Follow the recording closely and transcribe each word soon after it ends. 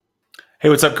Hey,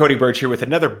 what's up? Cody Birch here with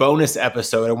another bonus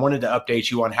episode. I wanted to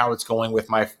update you on how it's going with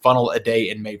my funnel a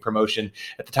day in May promotion.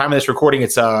 At the time of this recording,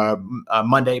 it's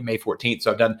Monday, May 14th.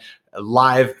 So I've done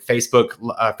live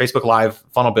Facebook Live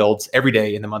funnel builds every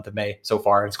day in the month of May so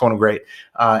far. It's going great.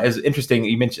 It's interesting.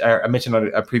 I mentioned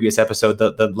on a previous episode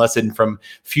the lesson from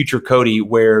Future Cody,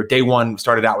 where day one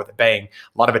started out with a bang,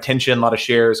 a lot of attention, a lot of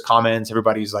shares, comments.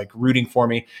 Everybody's like rooting for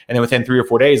me, and then within 3 or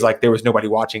 4 days, like there was nobody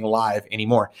watching live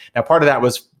anymore. Now, part of that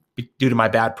was due to my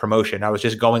bad promotion. I was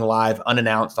just going live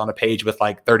unannounced on a page with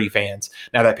like 30 fans.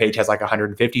 Now that page has like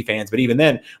 150 fans, but even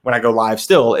then when I go live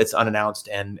still, it's unannounced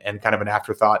and kind of an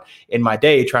afterthought in my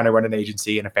day, trying to run an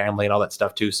agency and a family and all that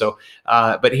stuff too. So,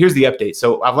 but here's the update.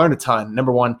 So I've learned a ton.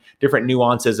 Number one, different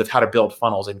nuances of how to build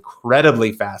funnels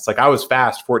incredibly fast. Like I was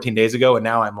fast 14 days ago and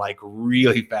now I'm like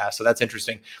really fast. So that's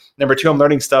interesting. Number two, I'm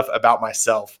learning stuff about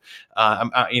myself.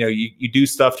 You do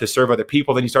stuff to serve other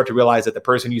people, then you start to realize that the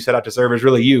person you set out to serve is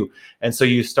really you. And so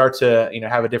you start to,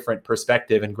 have a different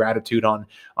perspective and gratitude on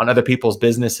other people's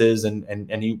businesses. And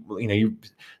you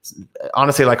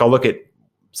honestly, like I'll look at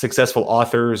successful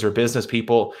authors or business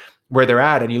people where they're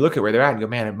at, and you look at where they're at and go,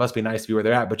 man, it must be nice to be where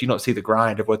they're at, but you don't see the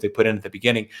grind of what they put in at the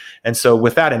beginning. And so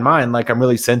with that in mind, like I'm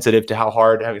really sensitive to how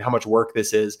much work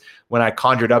this is. When I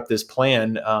conjured up this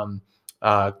plan,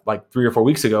 like 3 or 4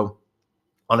 weeks ago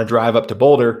on a drive up to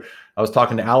Boulder, I was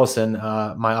talking to Allison,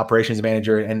 my operations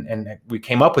manager, and we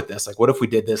came up with this. Like, what if we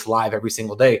did this live every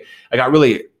single day? I got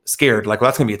really scared. Like, well,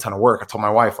 that's going to be a ton of work. I told my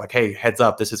wife, like, hey, heads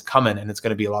up, this is coming and it's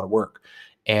going to be a lot of work.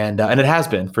 And it has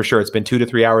been, for sure. It's been 2 to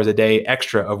 3 hours a day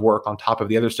extra of work on top of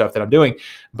the other stuff that I'm doing,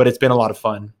 but it's been a lot of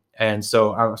fun. And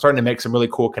so I'm starting to make some really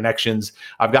cool connections.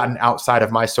 I've gotten outside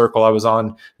of my circle. I was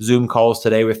on Zoom calls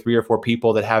today with 3 or 4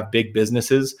 people that have big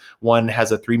businesses. One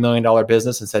has a $3 million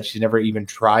business and said she's never even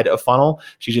tried a funnel.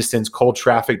 She just sends cold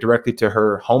traffic directly to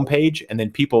her homepage. And then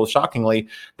people, shockingly,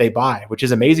 they buy, which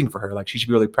is amazing for her. Like she should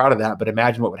be really proud of that. But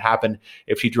imagine what would happen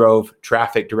if she drove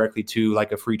traffic directly to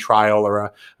like a free trial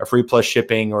or a free plus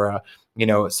shipping or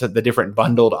so the different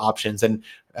bundled options. And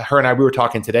her and I, we were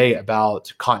talking today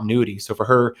about continuity. So for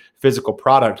her physical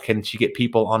product, can she get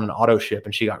people on an auto ship?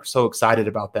 And she got so excited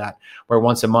about that, where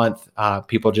once a month,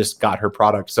 people just got her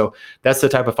product. So that's the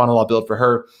type of funnel I'll build for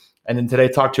her. And then today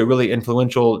talked to a really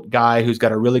influential guy who's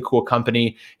got a really cool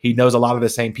company. He knows a lot of the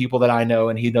same people that I know,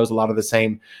 and he knows a lot of the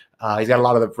same, he's got a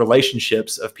lot of the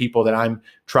relationships of people that I'm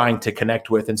trying to connect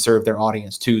with and serve their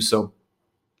audience too. So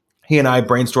he and I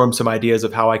brainstormed some ideas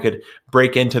of how I could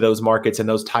break into those markets and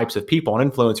those types of people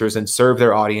and influencers and serve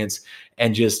their audience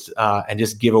and just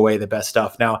give away the best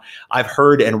stuff. Now, I've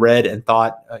heard and read and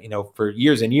thought, for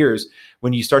years and years,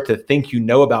 when you start to think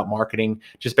about marketing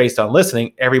just based on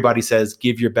listening, everybody says,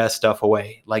 give your best stuff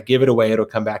away. Like, give it away, it'll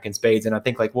come back in spades. And I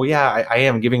think like, well, yeah, I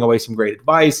am giving away some great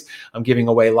advice. I'm giving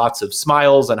away lots of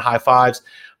smiles and high fives,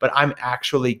 but I'm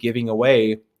actually giving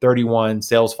away 31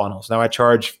 sales funnels. Now I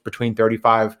charge between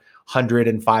 3,500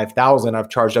 and 5,000. I've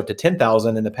charged up to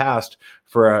 10,000 in the past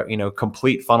for a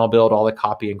complete funnel build, all the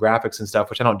copy and graphics and stuff,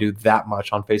 which I don't do that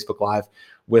much on Facebook Live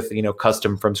with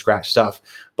custom from scratch stuff.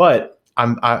 But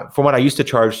from what I used to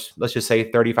charge, let's just say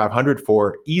 3,500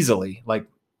 for easily, like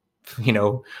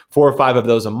 4 or 5 of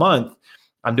those a month.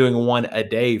 I'm doing 1 a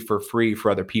day for free for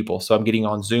other people. So I'm getting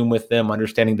on Zoom with them,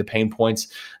 understanding the pain points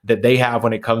that they have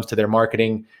when it comes to their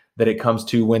marketing, that it comes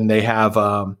to when they have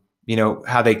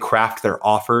how they craft their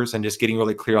offers, and just getting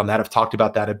really clear on that. I've talked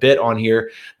about that a bit on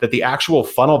here, that the actual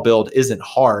funnel build isn't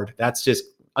hard. That's just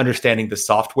understanding the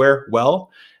software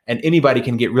well. And anybody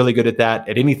can get really good at that,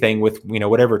 at anything with,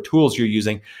 whatever tools you're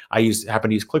using. I happen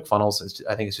to use ClickFunnels.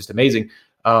 I think it's just amazing.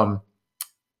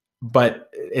 But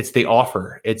it's the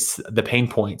offer. It's the pain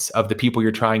points of the people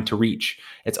you're trying to reach.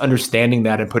 It's understanding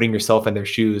that and putting yourself in their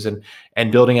shoes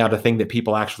and building out a thing that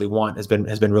people actually want has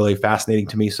been really fascinating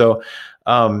to me. So,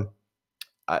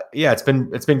 it's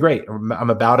been great. I'm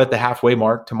about at the halfway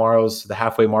mark. Tomorrow's the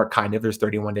halfway mark, kind of. There's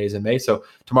 31 days in May. So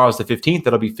tomorrow's the 15th.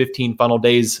 That'll be 15 funnel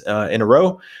days in a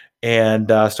row. And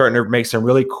starting to make some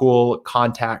really cool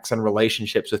contacts and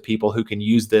relationships with people who can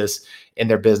use this in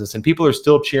their business. And people are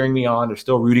still cheering me on. They're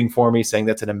still rooting for me, saying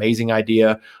that's an amazing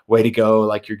idea. Way to go.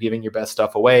 Like, you're giving your best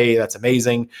stuff away. That's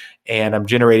amazing. And I'm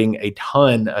generating a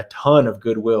ton of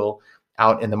goodwill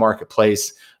out in the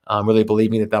marketplace. Really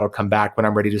believing that that'll come back when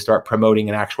I'm ready to start promoting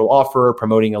an actual offer,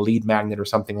 promoting a lead magnet or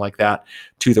something like that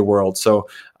to the world. So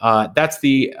that's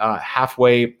the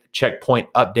halfway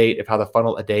checkpoint update of how the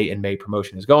funnel a day in May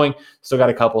promotion is going. Still got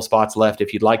a couple spots left.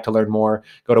 If you'd like to learn more,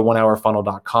 go to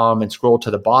onehourfunnel.com and scroll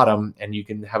to the bottom, and you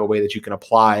can have a way that you can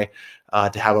apply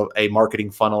to have a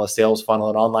marketing funnel, a sales funnel,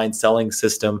 an online selling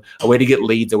system, a way to get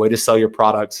leads, a way to sell your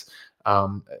products.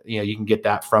 You can get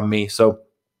that from me. So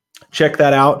check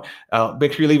that out.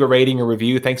 Make sure you leave a rating or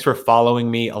review. Thanks for following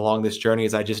me along this journey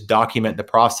as I just document the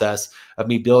process of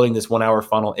me building this 1 hour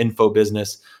funnel info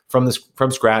business from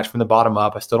scratch, from the bottom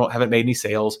up. I still haven't made any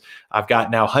sales. I've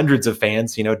got now hundreds of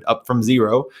fans, up from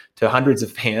 0 to hundreds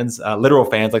of fans, literal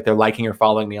fans, like they're liking or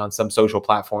following me on some social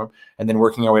platform, and then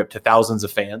working our way up to thousands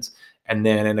of fans. And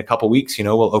then in a couple of weeks,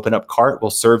 we'll open up cart,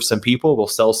 we'll serve some people, we'll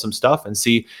sell some stuff and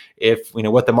see if,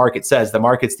 what the market says. The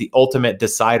market's the ultimate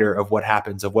decider of what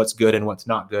happens, of what's good and what's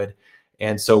not good.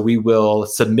 And so we will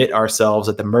submit ourselves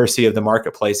at the mercy of the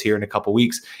marketplace here in a couple of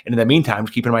weeks. And in the meantime,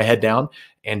 keeping my head down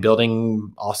and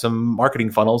building awesome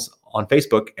marketing funnels on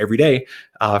Facebook every day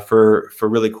for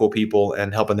really cool people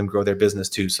and helping them grow their business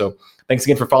too. So thanks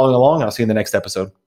again for following along. I'll see you in the next episode.